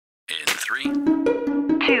3,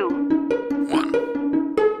 2,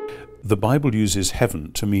 1. The Bible uses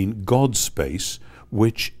heaven to mean God's space,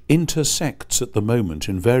 which intersects at the moment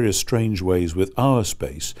in various strange ways with our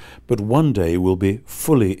space, but one day will be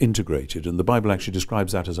fully integrated. And the Bible actually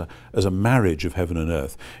describes that as a marriage of heaven and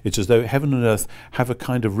earth. It's as though heaven and earth have a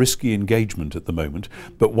kind of risky engagement at the moment,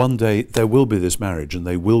 but one day there will be this marriage and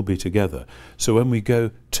they will be together. So when we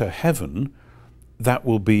go to heaven, that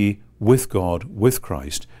will be with God, with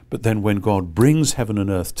Christ. But then when God brings heaven and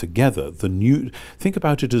earth together, think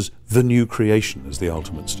about it as the new creation, as the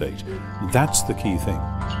ultimate state. That's the key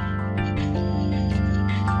thing.